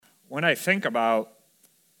When I think about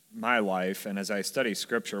my life and as I study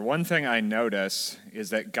Scripture, one thing I notice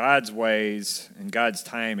is that God's ways and God's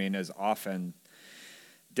timing is often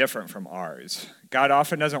different from ours. God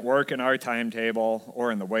often doesn't work in our timetable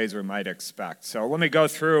or in the ways we might expect. So let me go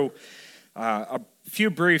through a few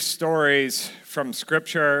brief stories from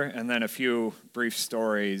Scripture and then a few brief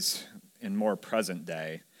stories in more present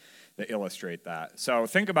day that illustrate that. So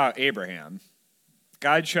think about Abraham.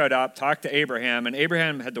 God showed up, talked to Abraham, and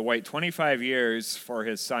Abraham had to wait 25 years for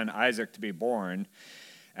his son Isaac to be born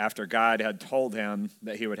after God had told him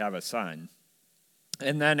that he would have a son.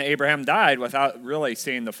 And then Abraham died without really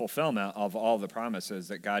seeing the fulfillment of all the promises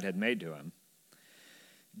that God had made to him.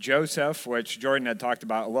 Joseph, which Jordan had talked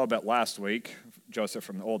about a little bit last week, Joseph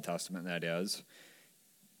from the Old Testament, that is,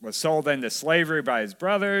 was sold into slavery by his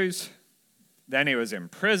brothers. Then he was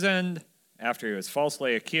imprisoned after he was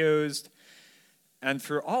falsely accused. And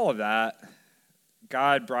through all of that,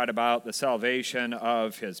 God brought about the salvation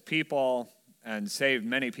of his people and saved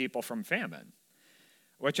many people from famine,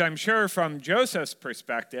 which I'm sure from Joseph's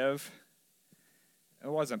perspective,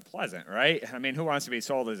 it wasn't pleasant, right? I mean, who wants to be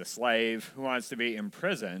sold as a slave? Who wants to be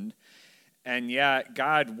imprisoned? And yet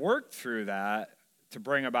God worked through that to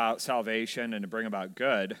bring about salvation and to bring about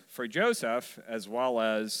good for Joseph as well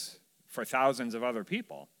as for thousands of other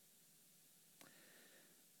people.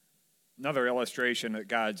 Another illustration that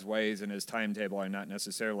God's ways and his timetable are not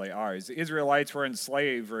necessarily ours. The Israelites were in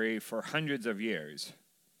slavery for hundreds of years.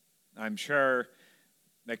 I'm sure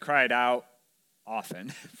they cried out often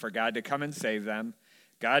for God to come and save them,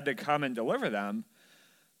 God to come and deliver them.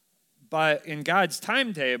 But in God's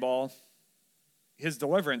timetable, his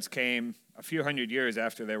deliverance came a few hundred years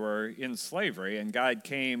after they were in slavery, and God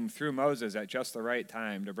came through Moses at just the right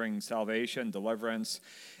time to bring salvation, deliverance,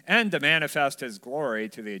 and to manifest his glory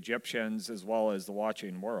to the Egyptians as well as the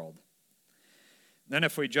watching world. Then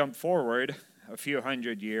if we jump forward a few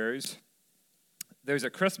hundred years, there's a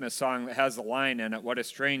Christmas song that has the line in it, "What a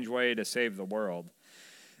strange way to save the world."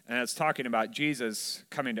 And it's talking about Jesus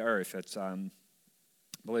coming to earth. It's, I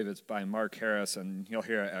believe it's by Mark Harris, and you'll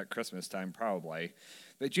hear it at Christmas time probably.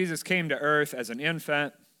 But Jesus came to earth as an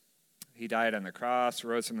infant. He died on the cross,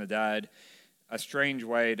 rose from the dead, a strange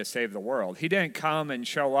way to save the world. He didn't come and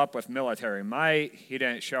show up with military might. He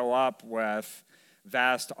didn't show up with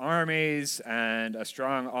vast armies and a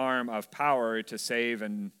strong arm of power to save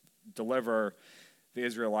and deliver the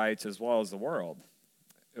Israelites as well as the world.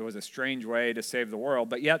 It was a strange way to save the world,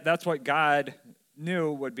 but yet that's what God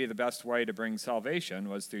knew would be the best way to bring salvation,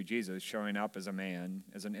 was through Jesus showing up as a man,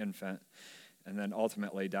 as an infant, and then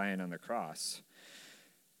ultimately dying on the cross.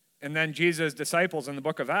 And then Jesus' disciples in the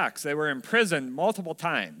book of Acts, they were imprisoned multiple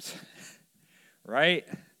times, right?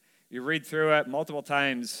 You read through it, multiple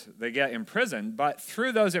times they get imprisoned, but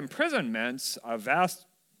through those imprisonments, a vast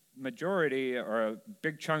majority or a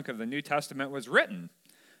big chunk of the New Testament was written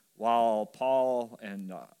while Paul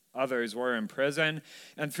and others were in prison.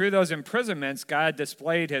 And through those imprisonments, God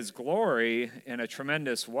displayed his glory in a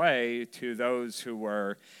tremendous way to those who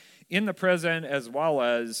were in the prison as well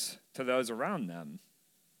as to those around them.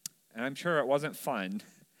 And I'm sure it wasn't fun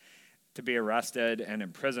to be arrested and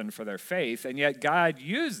imprisoned for their faith, and yet God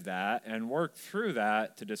used that and worked through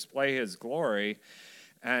that to display his glory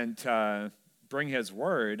and to bring his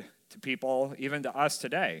word to people, even to us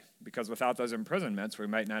today, because without those imprisonments, we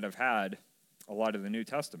might not have had a lot of the New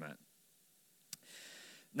Testament.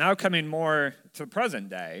 Now coming more to the present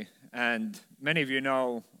day, and many of you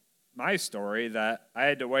know my story, that I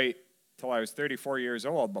had to wait till I was 34 years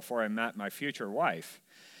old before I met my future wife.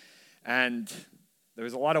 And there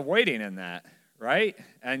was a lot of waiting in that, right?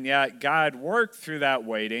 And yet God worked through that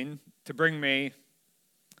waiting to bring me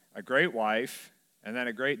a great wife and then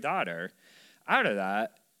a great daughter out of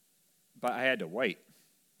that. But I had to wait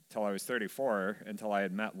till I was 34 until I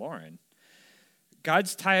had met Lauren.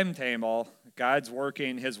 God's timetable, God's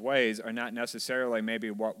working his ways are not necessarily maybe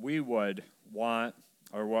what we would want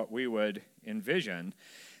or what we would envision.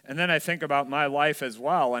 And then I think about my life as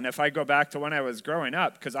well, and if I go back to when I was growing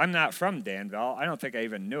up, because I'm not from Danville, I don't think I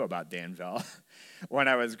even knew about Danville when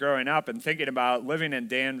I was growing up, and thinking about living in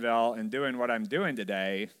Danville and doing what I'm doing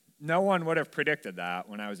today, no one would have predicted that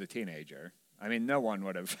when I was a teenager. I mean, no one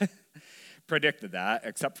would have predicted that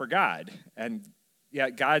except for God. And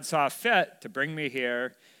yet God saw fit to bring me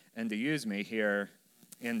here and to use me here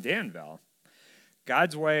in Danville.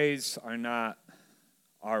 God's ways are not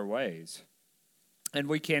our ways. And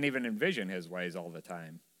we can't even envision his ways all the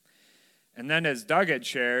time. And then as Doug had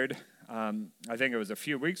shared, I think it was a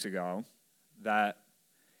few weeks ago, that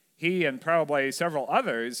he and probably several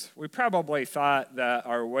others, we probably thought that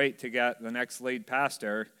our wait to get the next lead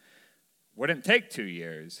pastor wouldn't take 2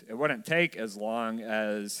 years. It wouldn't take as long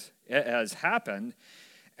as it has happened.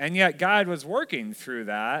 And yet God was working through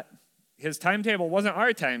that. His timetable wasn't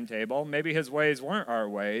our timetable. Maybe his ways weren't our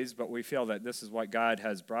ways, but we feel that this is what God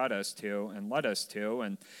has brought us to and led us to.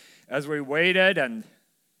 And as we waited and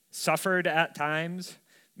suffered at times,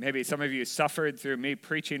 maybe some of you suffered through me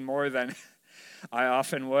preaching more than I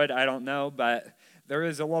often would, I don't know, but there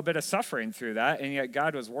is a little bit of suffering through that, and yet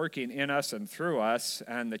God was working in us and through us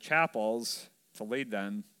and the chapels to lead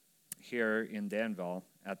them here in Danville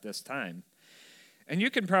at this time. And you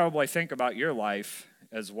can probably think about your life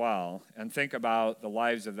as well, and think about the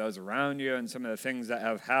lives of those around you and some of the things that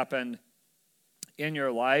have happened in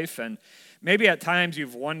your life. And maybe at times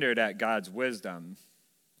you've wondered at God's wisdom,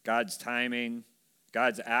 God's timing,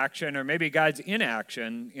 God's action, or maybe God's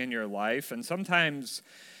inaction in your life. And sometimes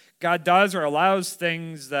God does or allows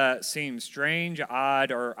things that seem strange,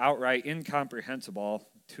 odd, or outright incomprehensible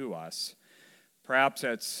to us. Perhaps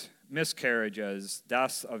it's miscarriages,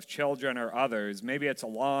 deaths of children or others. Maybe it's a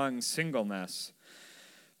long singleness,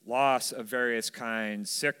 loss of various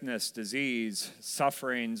kinds, sickness, disease,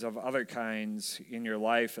 sufferings of other kinds in your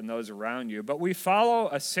life and those around you. But we follow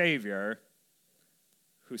a Savior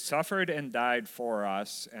who suffered and died for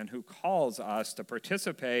us and who calls us to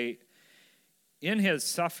participate in his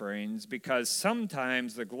sufferings, because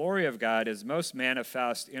sometimes the glory of God is most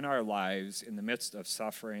manifest in our lives in the midst of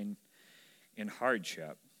suffering and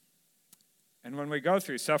hardship. And when we go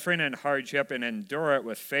through suffering and hardship and endure it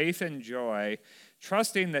with faith and joy,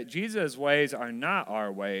 trusting that Jesus' ways are not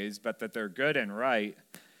our ways, but that they're good and right,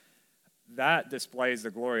 that displays the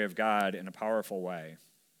glory of God in a powerful way.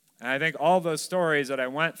 And I think all those stories that I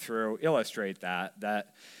went through illustrate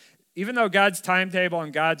that even though God's timetable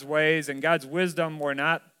and God's ways and God's wisdom were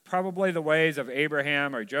not probably the ways of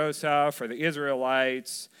Abraham or Joseph or the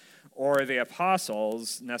Israelites or the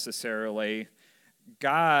apostles necessarily,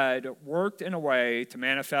 God worked in a way to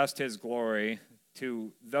manifest his glory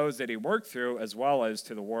to those that he worked through, as well as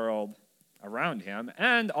to the world around him,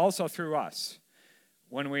 and also through us.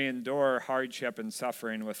 When we endure hardship and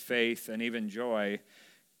suffering with faith and even joy,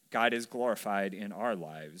 God is glorified in our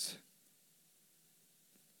lives.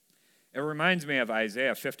 It reminds me of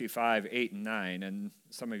Isaiah 55, 8 and 9, and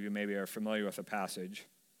some of you maybe are familiar with the passage,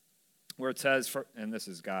 where it says, and this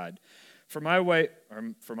is God, For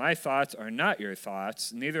my thoughts are not your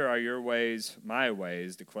thoughts, neither are your ways my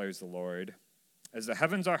ways, declares the Lord. As the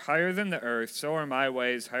heavens are higher than the earth, so are my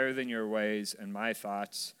ways higher than your ways, and my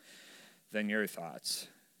thoughts than your thoughts.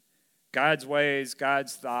 God's ways,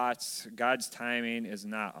 God's thoughts, God's timing is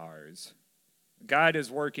not ours. God is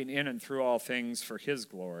working in and through all things for his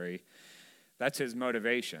glory. That's his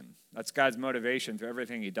motivation. That's God's motivation through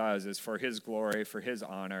everything he does, is for his glory, for his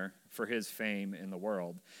honor, for his fame in the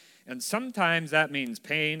world. And sometimes that means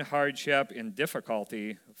pain, hardship, and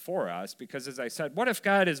difficulty for us, because as I said, what if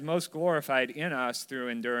God is most glorified in us through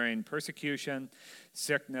enduring persecution,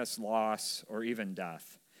 sickness, loss, or even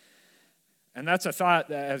death? And that's a thought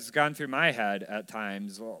that has gone through my head at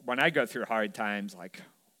times when I go through hard times, like,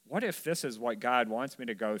 what if this is what God wants me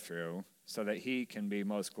to go through so that he can be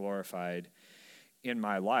most glorified in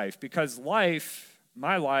my life? Because life,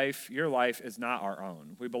 my life, your life is not our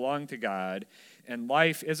own. We belong to God, and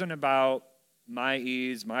life isn't about my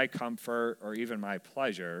ease, my comfort, or even my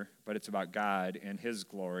pleasure, but it's about God and his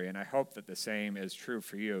glory. And I hope that the same is true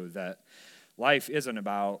for you, that life isn't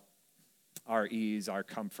about our ease, our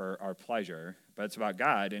comfort, our pleasure, but it's about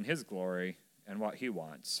God and his glory and what he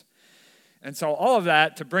wants. And so all of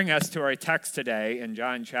that to bring us to our text today in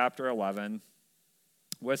John chapter 11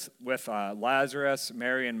 with Lazarus,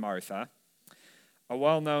 Mary, and Martha. A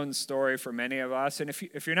well-known story for many of us. And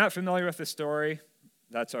if you're not familiar with the story,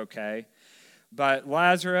 that's okay. But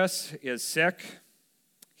Lazarus is sick.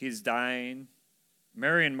 He's dying.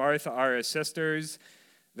 Mary and Martha are his sisters.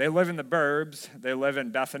 They live in the burbs. They live in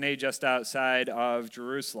Bethany, just outside of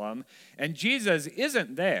Jerusalem. And Jesus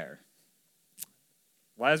isn't there.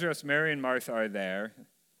 Lazarus, Mary, and Martha are there.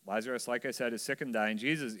 Lazarus, like I said, is sick and dying.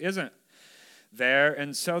 Jesus isn't there.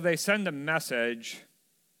 And so they send a message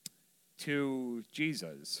to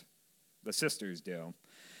Jesus. The sisters do.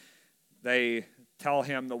 They tell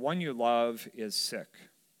him, the one you love is sick.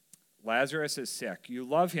 Lazarus is sick. You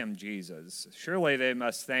love him, Jesus. Surely they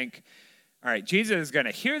must think, all right, Jesus is going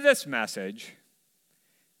to hear this message,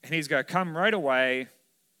 and he's going to come right away,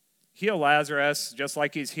 heal Lazarus, just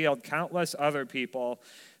like he's healed countless other people,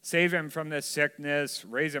 save him from this sickness,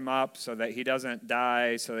 raise him up so that he doesn't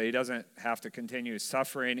die, so that he doesn't have to continue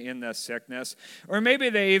suffering in this sickness. Or maybe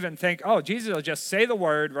they even think, oh, Jesus will just say the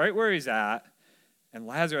word right where he's at, and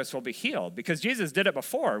Lazarus will be healed. Because Jesus did it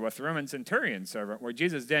before with the Roman centurion servant, where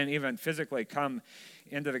Jesus didn't even physically come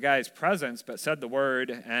into the guy's presence, but said the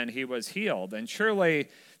word, and he was healed. And surely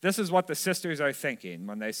this is what the sisters are thinking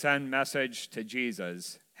when they send message to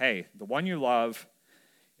Jesus. Hey, the one you love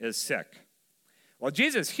is sick. Well,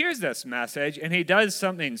 Jesus hears this message, and he does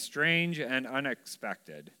something strange and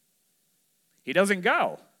unexpected. He doesn't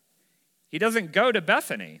go. He doesn't go to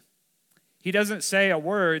Bethany. He doesn't say a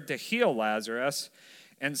word to heal Lazarus.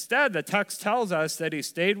 Instead, the text tells us that he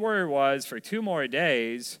stayed where he was for 2 more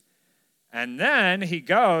days, and then he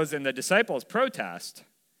goes and the disciples protest.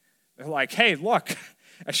 They're like, hey, look,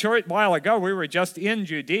 a short while ago we were just in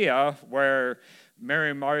Judea where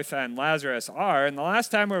Mary, Martha, and Lazarus are, and the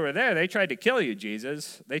last time we were there, they tried to kill you,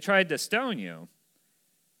 Jesus. They tried to stone you.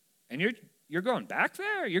 And you're going back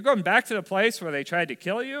there? You're going back to the place where they tried to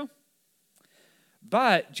kill you?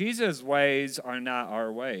 But Jesus' ways are not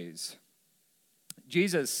our ways.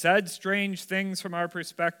 Jesus said strange things from our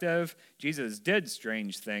perspective. Jesus did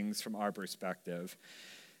strange things from our perspective.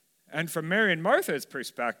 And from Mary and Martha's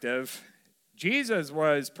perspective, Jesus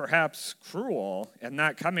was perhaps cruel in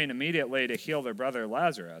not coming immediately to heal their brother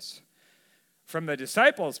Lazarus. From the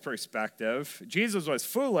disciples' perspective, Jesus was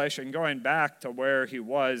foolish in going back to where he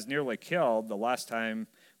was nearly killed the last time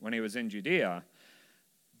when he was in Judea.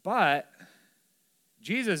 But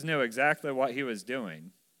Jesus knew exactly what he was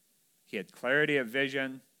doing. He had clarity of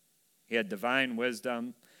vision. He had divine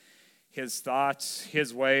wisdom. His thoughts,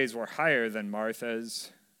 his ways were higher than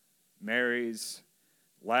Martha's, Mary's,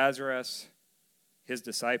 Lazarus, his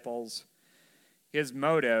disciples. His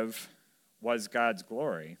motive was God's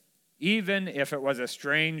glory, even if it was a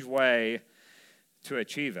strange way to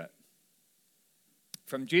achieve it.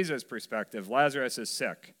 From Jesus' perspective, Lazarus is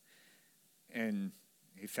sick, and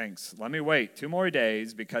he thinks, let me wait 2 more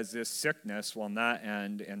days because this sickness will not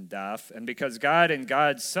end in death, and because God and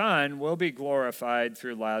God's Son will be glorified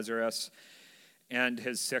through Lazarus and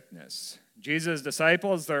his sickness. Jesus'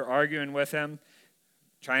 disciples, they're arguing with him,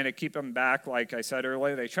 trying to keep him back. Like I said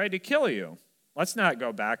earlier, they tried to kill you. Let's not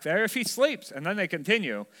go back there if he sleeps. And then they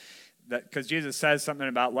continue, because Jesus says something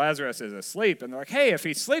about Lazarus is asleep, and they're like, hey, if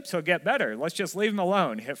he sleeps, he'll get better. Let's just leave him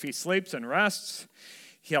alone. If he sleeps and rests,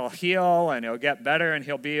 he'll heal and he'll get better and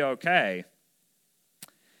he'll be okay.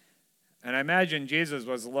 And I imagine Jesus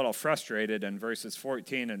was a little frustrated in verses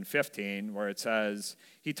 14 and 15 where it says,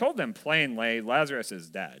 he told them plainly, Lazarus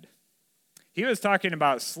is dead. He was talking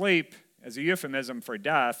about sleep as a euphemism for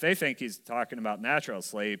death. They think he's talking about natural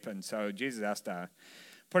sleep, and so Jesus has to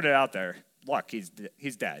put it out there. Look, he's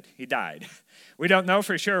dead. He died. We don't know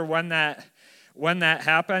for sure when that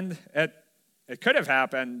happened. It could have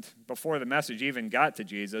happened before the message even got to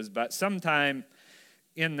Jesus, but sometime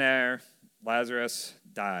in there, Lazarus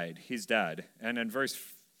died. He's dead. And in verse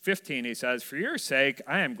 15, he says, for your sake,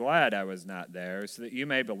 I am glad I was not there, so that you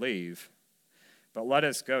may believe. But let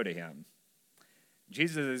us go to him.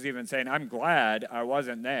 Jesus is even saying, I'm glad I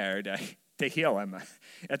wasn't there to heal him.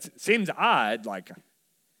 It seems odd,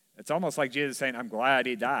 it's almost like Jesus saying, I'm glad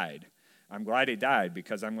he died. I'm glad he died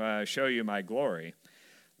because I'm going to show you my glory.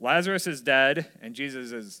 Lazarus is dead, and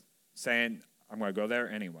Jesus is saying, I'm going to go there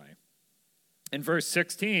anyway. In verse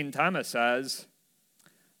 16, Thomas says,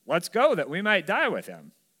 let's go that we might die with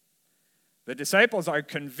him. The disciples are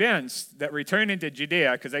convinced that returning to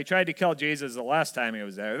Judea, because they tried to kill Jesus the last time he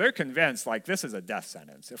was there, they're convinced this is a death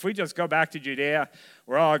sentence. If we just go back to Judea,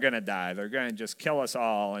 we're all going to die. They're going to just kill us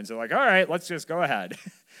all. And so all right, let's just go ahead.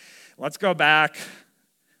 Let's go back.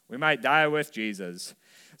 We might die with Jesus.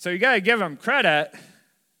 So you got to give them credit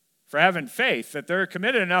for having faith, that they're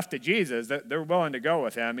committed enough to Jesus that they're willing to go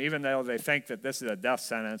with him, even though they think that this is a death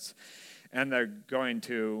sentence and they're going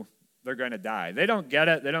to die. They don't get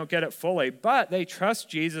it. They don't get it fully, but they trust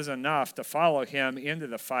Jesus enough to follow him into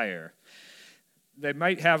the fire. They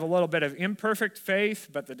might have a little bit of imperfect faith,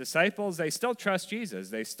 but the disciples, they still trust Jesus.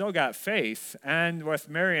 They still got faith. And with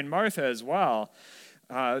Mary and Martha as well,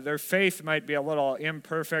 their faith might be a little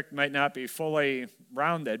imperfect, might not be fully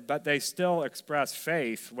rounded, but they still express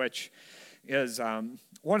faith, which is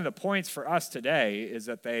one of the points for us today, is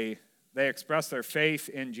that they express their faith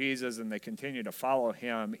in Jesus and they continue to follow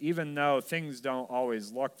him, even though things don't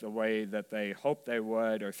always look the way that they hope they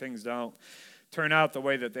would, or things don't turn out the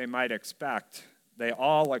way that they might expect. They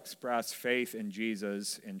all express faith in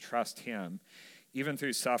Jesus and trust him, even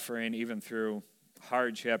through suffering, even through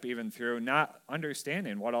hardship, even through not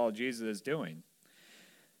understanding what all Jesus is doing.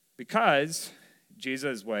 Because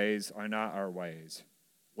Jesus' ways are not our ways.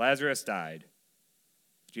 Lazarus died.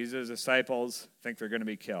 Jesus' disciples think they're going to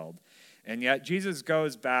be killed. And yet Jesus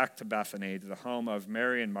goes back to Bethany, to the home of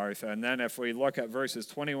Mary and Martha. And then if we look at verses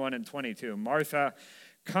 21 and 22, Martha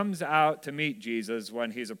comes out to meet Jesus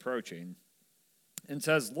when he's approaching and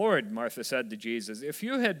says, "Lord," Martha said to Jesus, "if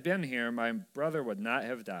you had been here, my brother would not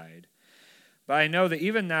have died. But I know that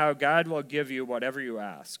even now God will give you whatever you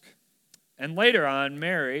ask." And later on,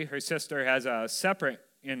 Mary, her sister, has a separate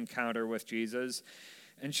encounter with Jesus.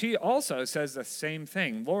 And she also says the same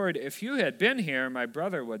thing. "Lord, if you had been here, my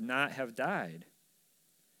brother would not have died."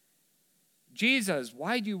 "Jesus,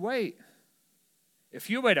 why'd you wait? If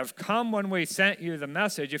you would have come when we sent you the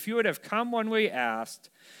message, if you would have come when we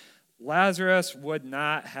asked, Lazarus would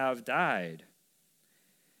not have died."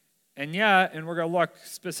 And yet, and we're going to look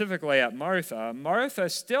specifically at Martha, Martha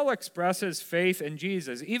still expresses faith in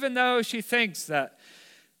Jesus, even though she thinks that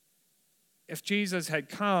if Jesus had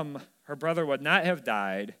come, her brother would not have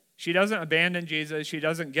died. She doesn't abandon Jesus. She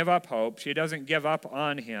doesn't give up hope. She doesn't give up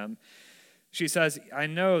on him. She says, "I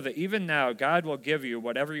know that even now God will give you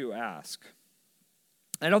whatever you ask."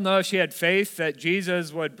 I don't know if she had faith that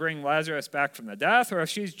Jesus would bring Lazarus back from the death, or if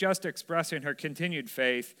she's just expressing her continued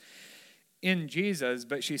faith in Jesus,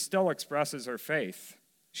 but she still expresses her faith.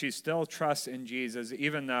 She still trusts in Jesus,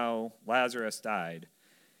 even though Lazarus died.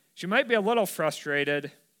 She might be a little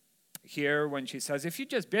frustrated here when she says, "If you'd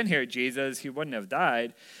just been here, Jesus, he wouldn't have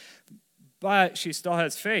died." But she still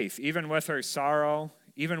has faith, even with her sorrow,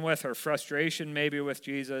 even with her frustration maybe with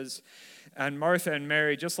Jesus. And Martha and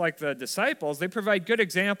Mary, just like the disciples, they provide good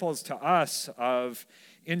examples to us of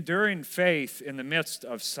enduring faith in the midst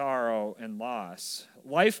of sorrow and loss.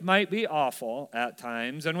 Life might be awful at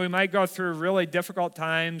times, and we might go through really difficult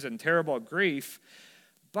times and terrible grief,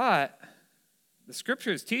 but the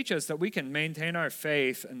scriptures teach us that we can maintain our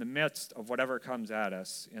faith in the midst of whatever comes at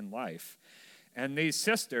us in life. And these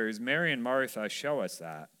sisters, Mary and Martha, show us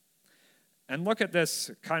that. And look at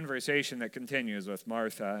this conversation that continues with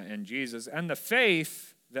Martha and Jesus and the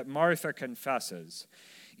faith that Martha confesses,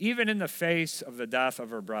 even in the face of the death of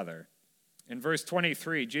her brother. In verse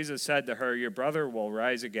 23, Jesus said to her, "Your brother will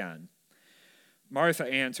rise again." Martha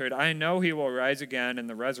answered, "I know he will rise again in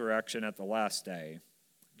the resurrection at the last day."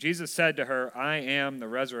 Jesus said to her, "I am the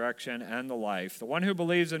resurrection and the life. The one who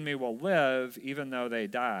believes in me will live even though they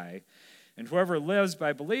die, and whoever lives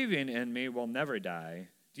by believing in me will never die.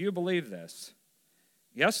 Do you believe this?"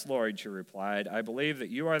 "Yes, Lord," she replied. "I believe that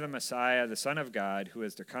you are the Messiah, the Son of God, who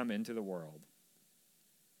is to come into the world."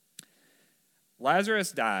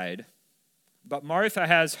 Lazarus died, but Martha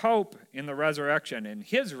has hope in the resurrection, in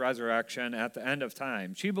his resurrection at the end of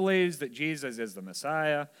time. She believes that Jesus is the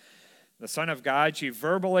Messiah, the Son of God. She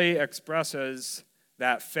verbally expresses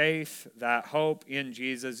that faith, that hope in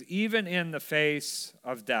Jesus, even in the face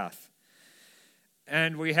of death.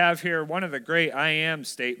 And we have here one of the great I am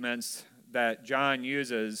statements that John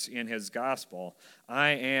uses in his gospel. "I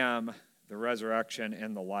am the resurrection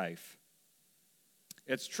and the life."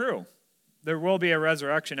 It's true. There will be a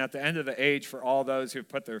resurrection at the end of the age for all those who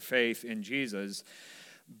put their faith in Jesus.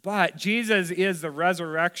 But Jesus is the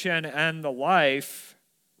resurrection and the life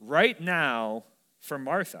right now for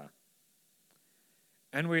Martha.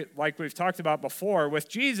 And like we've talked about before, with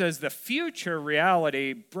Jesus, the future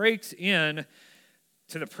reality breaks in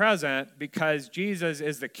to the present because Jesus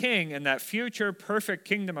is the king, and that future perfect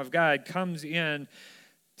kingdom of God comes in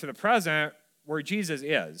to the present where Jesus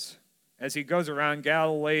is. As he goes around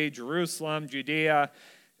Galilee, Jerusalem, Judea,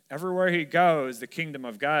 everywhere he goes, the kingdom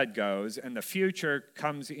of God goes, and the future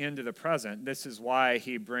comes into the present. This is why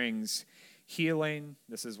he brings healing.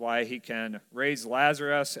 This is why he can raise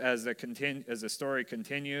Lazarus as the story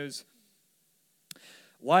continues.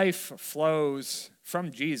 Life flows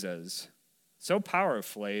from Jesus so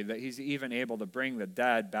powerfully that he's even able to bring the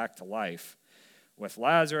dead back to life. With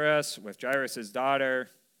Lazarus, with Jairus'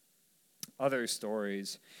 daughter, other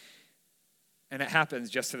stories. And it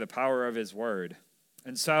happens just through the power of his word.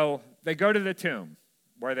 And so they go to the tomb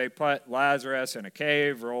where they put Lazarus in a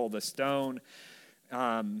cave, rolled a stone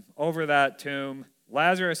over that tomb.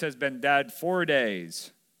 Lazarus has been dead 4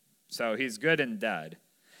 days, so he's good and dead.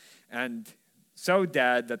 And so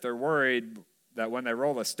dead that they're worried that when they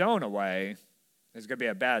roll the stone away, there's going to be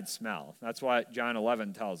a bad smell. That's what John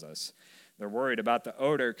 11 tells us. They're worried about the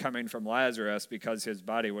odor coming from Lazarus because his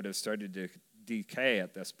body would have started to decay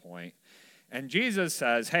at this point. And Jesus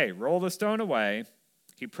says, "Hey, roll the stone away."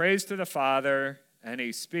 He prays to the Father, and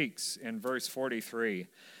he speaks in verse 43,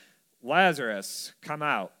 "Lazarus, come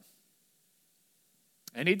out."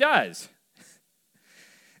 And he does.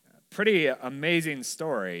 Pretty amazing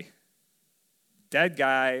story. Dead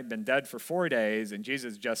guy, been dead for 4 days, and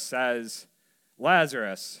Jesus just says,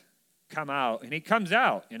 "Lazarus, come out." And he comes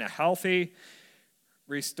out in a healthy,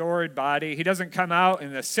 restored body. He doesn't come out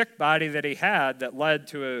in the sick body that he had that led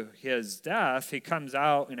to his death. He comes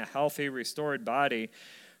out in a healthy, restored body,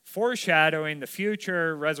 foreshadowing the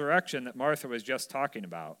future resurrection that Martha was just talking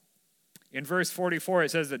about. In verse 44,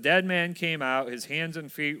 it says, "The dead man came out, his hands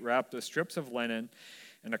and feet wrapped with strips of linen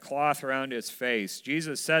and a cloth around his face.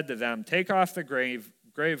 Jesus said to them, 'Take off the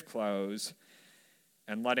grave clothes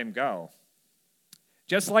and let him go.'"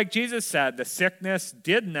 Just like Jesus said, the sickness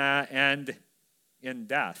did not end in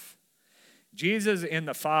death. Jesus and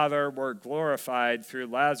the Father were glorified through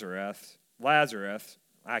Lazarus,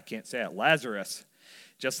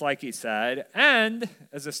 just like he said. And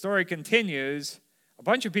as the story continues, a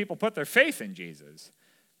bunch of people put their faith in Jesus.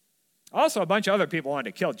 Also, a bunch of other people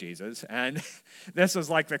wanted to kill Jesus, and this was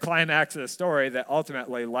like the climax of the story that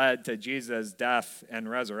ultimately led to Jesus' death and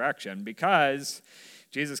resurrection, because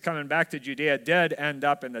Jesus coming back to Judea did end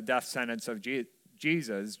up in the death sentence of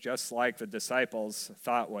Jesus, just like the disciples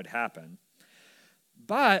thought would happen.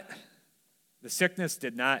 But the sickness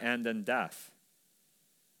did not end in death.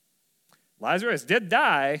 Lazarus did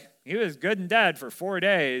die. He was good and dead for 4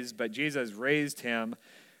 days, but Jesus raised him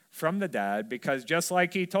from the dead, because just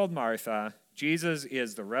like he told Martha, Jesus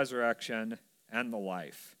is the resurrection and the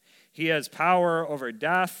life. He has power over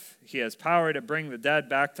death. He has power to bring the dead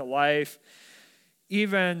back to life,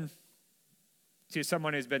 even to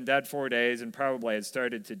someone who's been dead 4 days and probably had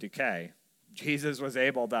started to decay. Jesus was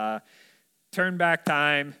able to turn back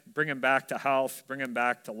time, bring him back to health, bring him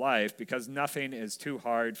back to life, because nothing is too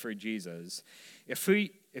hard for Jesus. If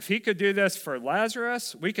he could do this for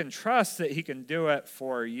Lazarus, we can trust that he can do it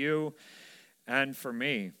for you and for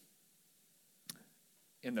me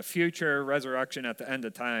in the future resurrection at the end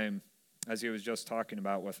of time, as he was just talking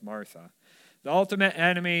about with Martha. The ultimate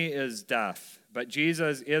enemy is death, but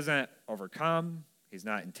Jesus isn't overcome. He's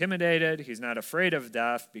not intimidated. He's not afraid of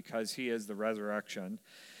death, because he is the resurrection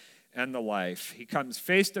and the life. He comes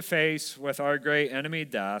face to face with our great enemy,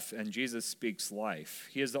 death, and Jesus speaks life.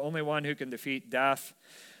 He is the only one who can defeat death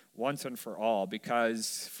once and for all,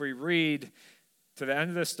 because if we read to the end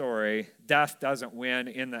of the story, death doesn't win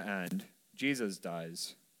in the end. Jesus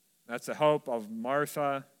does. That's the hope of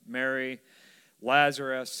Martha, Mary,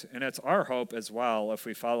 Lazarus, and it's our hope as well if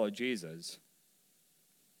we follow Jesus.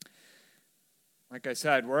 Like I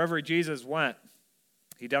said, wherever Jesus went,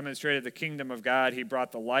 he demonstrated the kingdom of God. He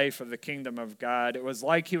brought the life of the kingdom of God. It was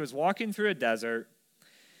like he was walking through a desert,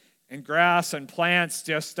 and grass and plants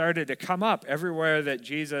just started to come up everywhere that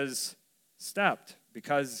Jesus stepped,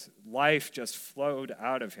 because life just flowed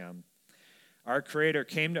out of him. Our Creator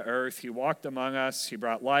came to earth. He walked among us. He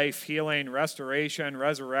brought life, healing, restoration,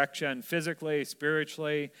 resurrection, physically,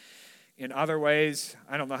 spiritually, in other ways.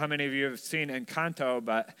 I don't know how many of you have seen Encanto,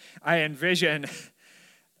 but I envision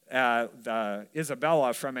the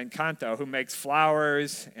Isabella from Encanto, who makes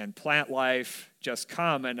flowers and plant life just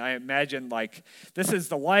come. And I imagine, like, this is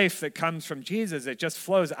the life that comes from Jesus. It just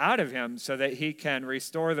flows out of him so that he can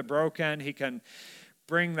restore the broken. He can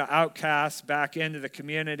bring the outcasts back into the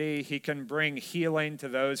community. He can bring healing to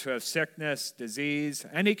those who have sickness, disease,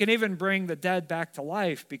 and he can even bring the dead back to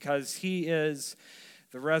life, because he is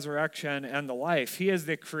the resurrection and the life. He is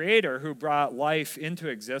the creator who brought life into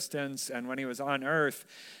existence, and when he was on earth,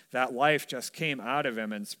 that life just came out of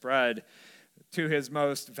him and spread to his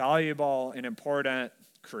most valuable and important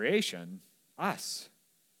creation, us.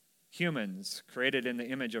 Humans created in the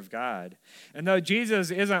image of God. And though Jesus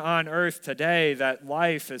isn't on earth today, that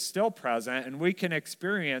life is still present, and we can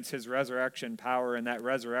experience his resurrection power and that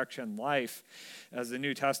resurrection life, as the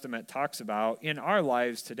New Testament talks about, in our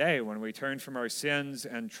lives today when we turn from our sins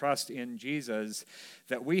and trust in Jesus,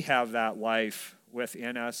 that we have that life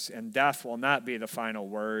within us, and death will not be the final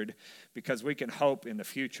word, because we can hope in the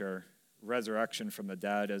future resurrection from the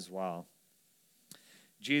dead as well.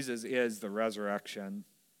 Jesus is the resurrection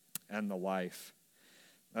and the life.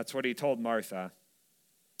 That's what he told Martha.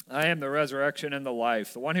 I am the resurrection and the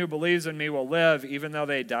life. The one who believes in me will live even though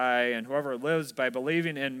they die, and whoever lives by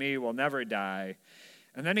believing in me will never die.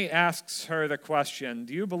 And then he asks her the question,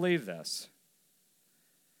 do you believe this?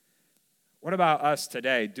 What about us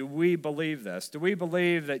today? Do we believe this? Do we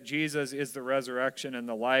believe that Jesus is the resurrection and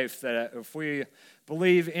the life, that if we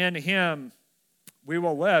believe in him, we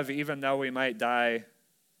will live even though we might die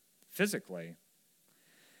physically?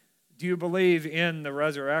 Do you believe in the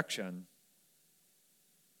resurrection?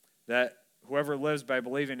 That whoever lives by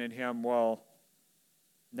believing in him will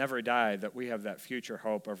never die, that we have that future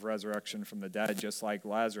hope of resurrection from the dead, just like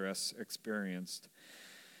Lazarus experienced.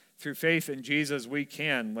 Through faith in Jesus, we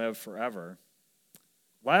can live forever.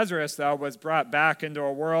 Lazarus, though, was brought back into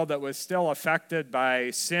a world that was still affected by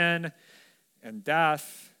sin and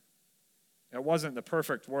death It wasn't the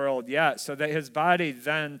perfect world yet, so that his body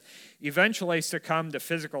then eventually succumbed to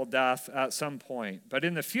physical death at some point. But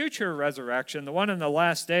in the future resurrection, the one on the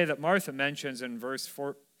last day that Martha mentions in verse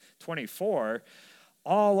 24,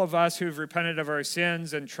 all of us who've repented of our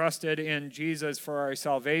sins and trusted in Jesus for our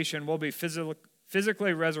salvation will be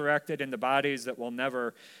physically resurrected into bodies that will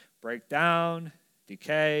never break down,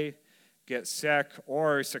 decay, get sick,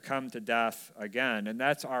 or succumb to death again. And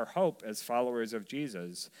that's our hope as followers of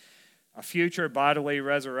Jesus. A future bodily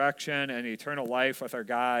resurrection and eternal life with our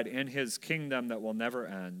God in his kingdom that will never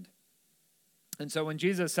end. And so when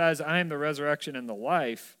Jesus says, I am the resurrection and the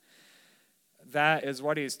life, that is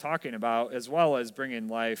what he's talking about, as well as bringing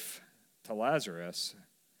life to Lazarus.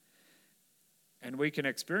 And we can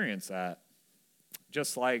experience that,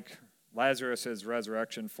 just like Lazarus'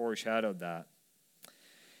 resurrection foreshadowed that.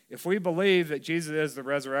 If we believe that Jesus is the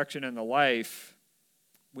resurrection and the life,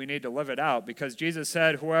 we need to live it out, because Jesus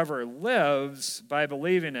said, whoever lives by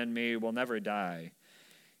believing in me will never die.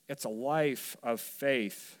 It's a life of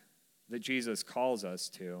faith that Jesus calls us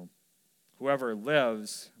to. Whoever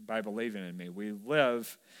lives by believing in me. We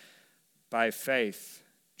live by faith,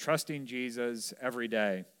 trusting Jesus every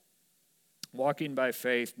day, walking by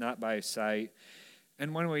faith, not by sight.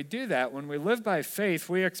 And when we do that, when we live by faith,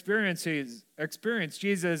 we experience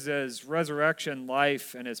Jesus' resurrection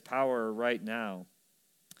life and his power right now.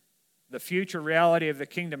 The future reality of the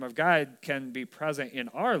kingdom of God can be present in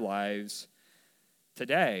our lives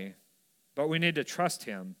today, but we need to trust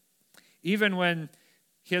him. Even when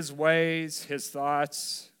his ways, his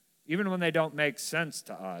thoughts, even when they don't make sense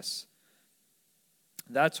to us,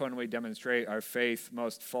 that's when we demonstrate our faith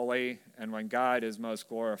most fully and when God is most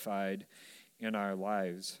glorified in our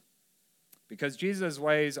lives. Because Jesus'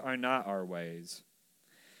 ways are not our ways.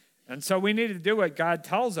 And so we need to do what God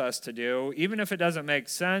tells us to do, even if it doesn't make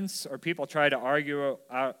sense or people try to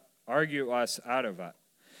argue us out of it.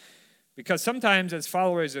 Because sometimes as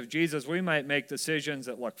followers of Jesus, we might make decisions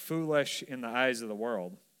that look foolish in the eyes of the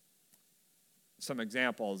world. Some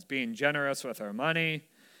examples: being generous with our money,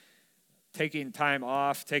 taking time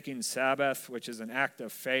off, taking Sabbath, which is an act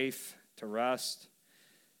of faith to rest,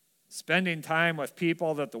 spending time with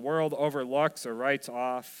people that the world overlooks or writes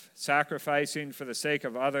off, sacrificing for the sake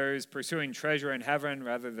of others, pursuing treasure in heaven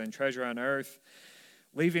rather than treasure on earth,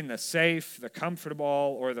 leaving the safe, the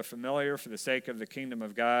comfortable, or the familiar for the sake of the kingdom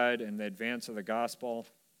of God and the advance of the gospel.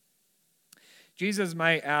 Jesus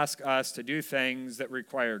might ask us to do things that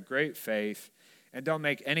require great faith and don't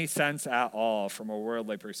make any sense at all from a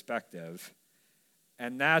worldly perspective.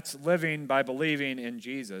 And that's living by believing in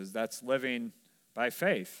Jesus. That's living by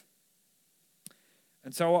faith.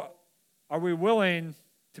 And so, are we willing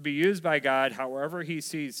to be used by God however he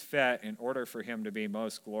sees fit in order for him to be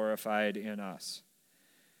most glorified in us?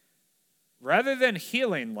 Rather than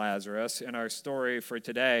healing Lazarus in our story for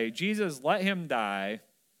today, Jesus let him die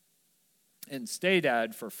and stay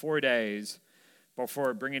dead for 4 days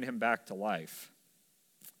before bringing him back to life.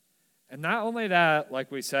 And not only that,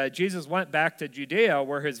 like we said, Jesus went back to Judea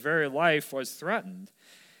where his very life was threatened.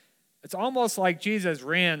 It's almost like Jesus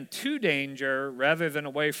ran to danger rather than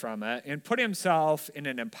away from it and put himself in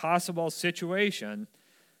an impossible situation.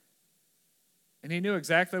 And he knew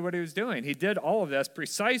exactly what he was doing. He did all of this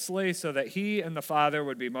precisely so that he and the Father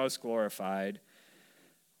would be most glorified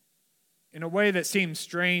in a way that seems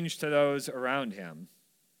strange to those around him.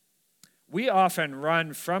 We often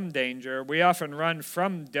run from danger. We often run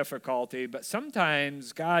from difficulty. But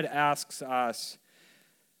sometimes God asks us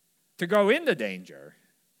to go into danger.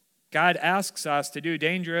 God asks us to do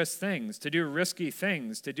dangerous things, to do risky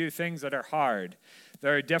things, to do things that are hard, that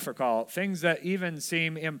are difficult, things that even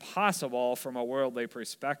seem impossible from a worldly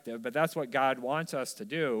perspective. But that's what God wants us to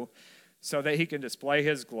do so that he can display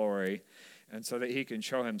his glory and so that he can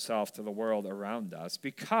show himself to the world around us.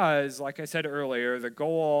 Because, like I said earlier, the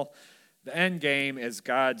goal, the end game is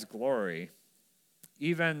God's glory.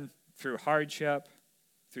 Even through hardship,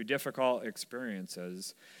 through difficult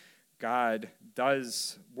experiences, God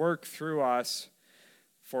does work through us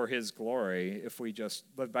for his glory if we just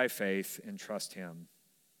live by faith and trust him.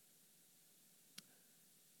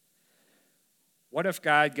 What if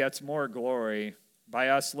God gets more glory by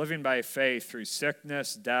us living by faith through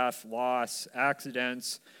sickness, death, loss,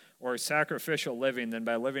 accidents, or sacrificial living than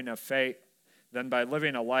by living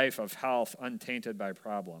a life of health untainted by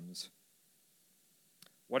problems?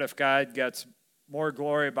 What if God gets more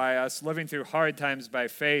glory by us living through hard times by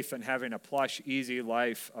faith and having a plush, easy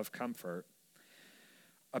life of comfort?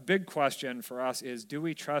 A big question for us is, do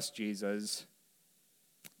we trust Jesus,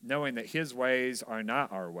 knowing that his ways are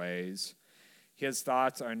not our ways, his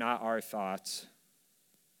thoughts are not our thoughts?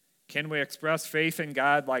 Can we express faith in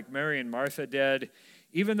God like Mary and Martha did,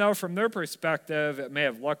 even though from their perspective it may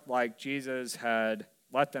have looked like Jesus had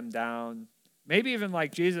let them down, maybe even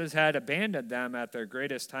like Jesus had abandoned them at their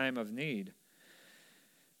greatest time of need?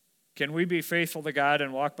 Can we be faithful to God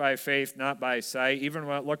and walk by faith, not by sight, even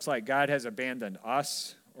when it looks like God has abandoned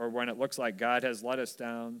us or when it looks like God has let us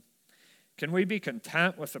down? Can we be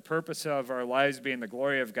content with the purpose of our lives being the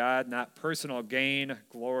glory of God, not personal gain,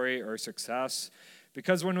 glory, or success?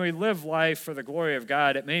 Because when we live life for the glory of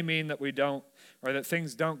God, it may mean that we don't, or that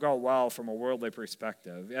things don't go well from a worldly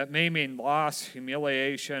perspective. It may mean loss,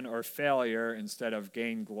 humiliation, or failure instead of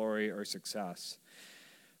gain, glory, or success.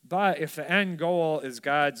 But if the end goal is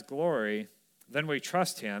God's glory, then we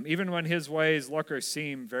trust him, even when his ways look or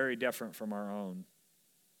seem very different from our own.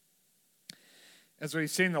 As we've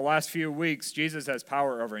seen the last few weeks, Jesus has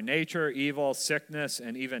power over nature, evil, sickness,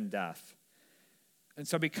 and even death. And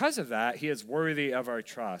so because of that, he is worthy of our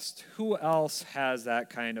trust. Who else has that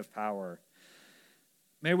kind of power?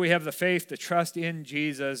 May we have the faith to trust in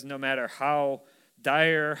Jesus no matter how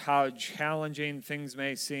dire, how challenging things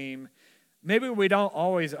may seem. Maybe we don't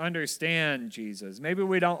always understand Jesus. Maybe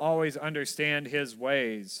we don't always understand his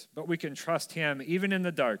ways, but we can trust him even in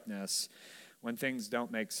the darkness when things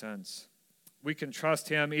don't make sense. We can trust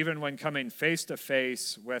him even when coming face to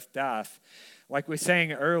face with death. Like we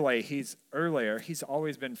sang earlier, he's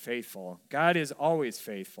always been faithful. God is always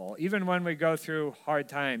faithful, even when we go through hard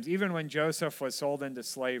times, even when Joseph was sold into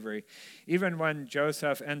slavery, even when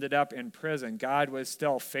Joseph ended up in prison, God was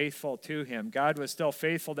still faithful to him. God was still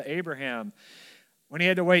faithful to Abraham when he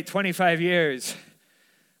had to wait 25 years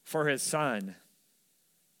for his son.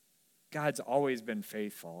 God's always been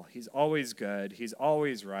faithful. He's always good. He's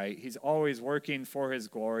always right. He's always working for his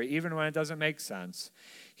glory, even when it doesn't make sense.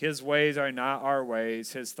 His ways are not our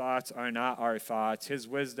ways. His thoughts are not our thoughts. His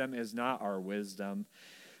wisdom is not our wisdom.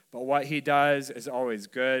 But what he does is always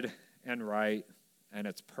good and right, and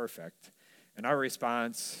it's perfect. And our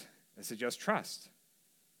response is to just trust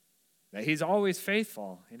that he's always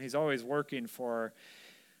faithful, and he's always working for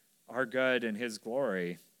our good and his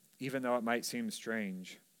glory, even though it might seem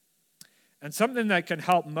strange. And something that can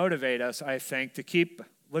help motivate us, I think, to keep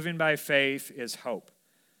living by faith is hope.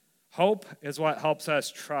 Hope is what helps us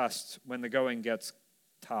trust when the going gets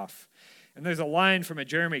tough. And there's a line from a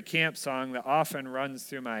Jeremy Camp song that often runs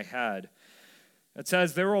through my head. It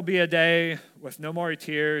says, "There will be a day with no more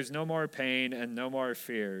tears, no more pain, and no more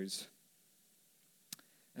fears."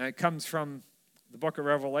 And it comes from the book of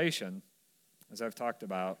Revelation, as I've talked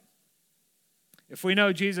about. If we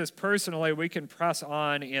know Jesus personally, we can press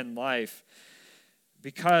on in life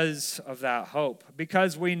because of that hope,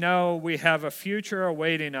 because we know we have a future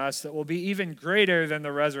awaiting us that will be even greater than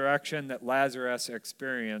the resurrection that Lazarus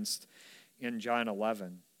experienced in John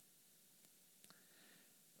 11.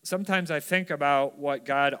 Sometimes I think about what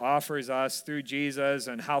God offers us through Jesus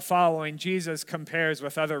and how following Jesus compares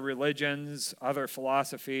with other religions, other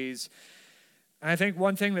philosophies. And I think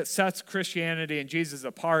one thing that sets Christianity and Jesus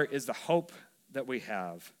apart is the hope that we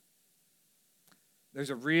have. There's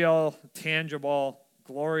a real, tangible,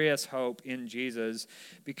 glorious hope in Jesus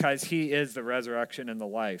because he is the resurrection and the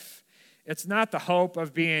life. It's not the hope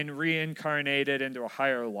of being reincarnated into a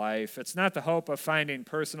higher life. It's not the hope of finding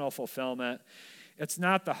personal fulfillment. It's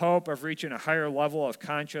not the hope of reaching a higher level of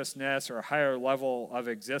consciousness or a higher level of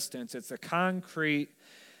existence. It's the concrete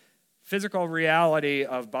physical reality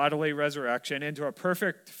of bodily resurrection into a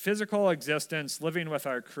perfect physical existence, living with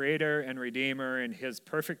our Creator and Redeemer in his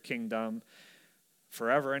perfect kingdom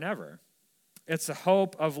forever and ever. It's the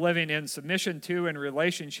hope of living in submission to and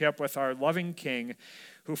relationship with our loving King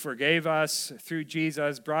who forgave us through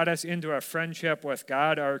Jesus, brought us into a friendship with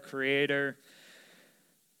God, our Creator.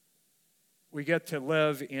 We get to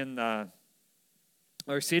live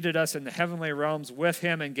or seated us in the heavenly realms with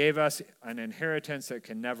him and gave us an inheritance that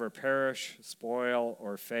can never perish, spoil,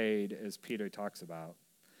 or fade, as Peter talks about.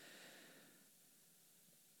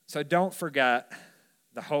 So don't forget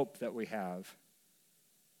the hope that we have.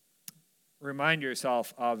 Remind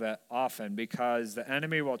yourself of it often because the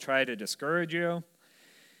enemy will try to discourage you.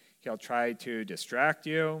 He'll try to distract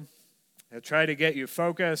you. He'll try to get you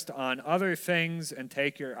focused on other things and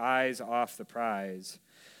take your eyes off the prize.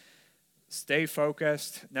 Stay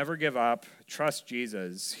focused, never give up, trust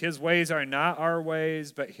Jesus. His ways are not our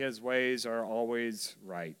ways, but his ways are always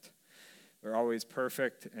right. They're always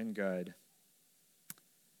perfect and good.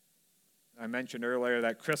 I mentioned earlier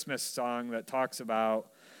that Christmas song that talks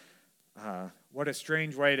about what a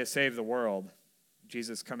strange way to save the world.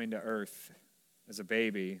 Jesus coming to earth as a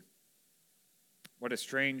baby. What a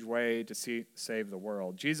strange way to save the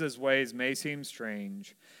world. Jesus' ways may seem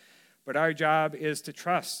strange, But our job is to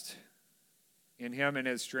trust in him in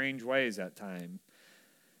his strange ways at times,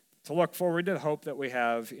 to look forward to the hope that we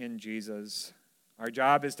have in Jesus. Our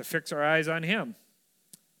job is to fix our eyes on him,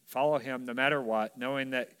 follow him no matter what, knowing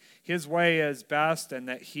that his way is best and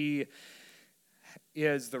that he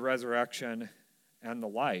is the resurrection and the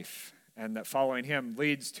life, and that following him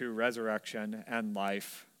leads to resurrection and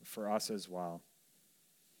life for us as well.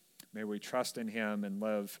 May we trust in him and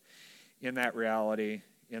live in that reality,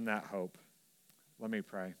 in that hope. Let me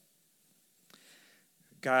pray.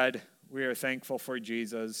 God, we are thankful for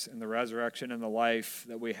Jesus and the resurrection and the life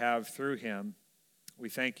that we have through him. We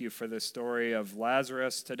thank you for the story of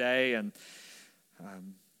Lazarus today and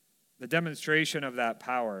the demonstration of that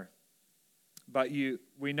power. But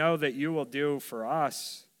we know that you will do for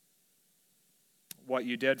us what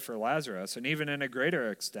you did for Lazarus, and even in a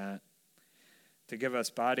greater extent, to give us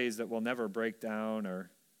bodies that will never break down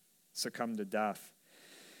or succumb to death.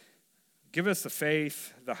 Give us the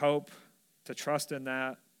faith, the hope to trust in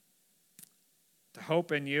that, to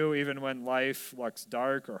hope in you even when life looks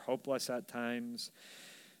dark or hopeless at times,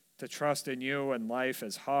 to trust in you when life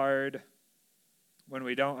is hard, when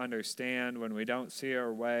we don't understand, when we don't see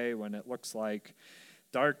our way, when it looks like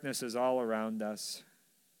darkness is all around us.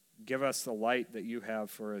 Give us the light that you have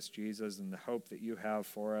for us, Jesus, and the hope that you have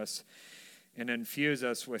for us, and infuse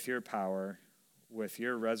us with your power, with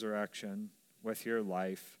your resurrection, with your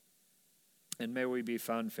life. And may we be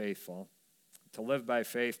found faithful to live by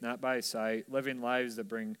faith, not by sight, living lives that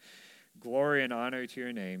bring glory and honor to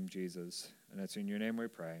your name, Jesus. And it's in your name we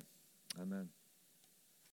pray. Amen.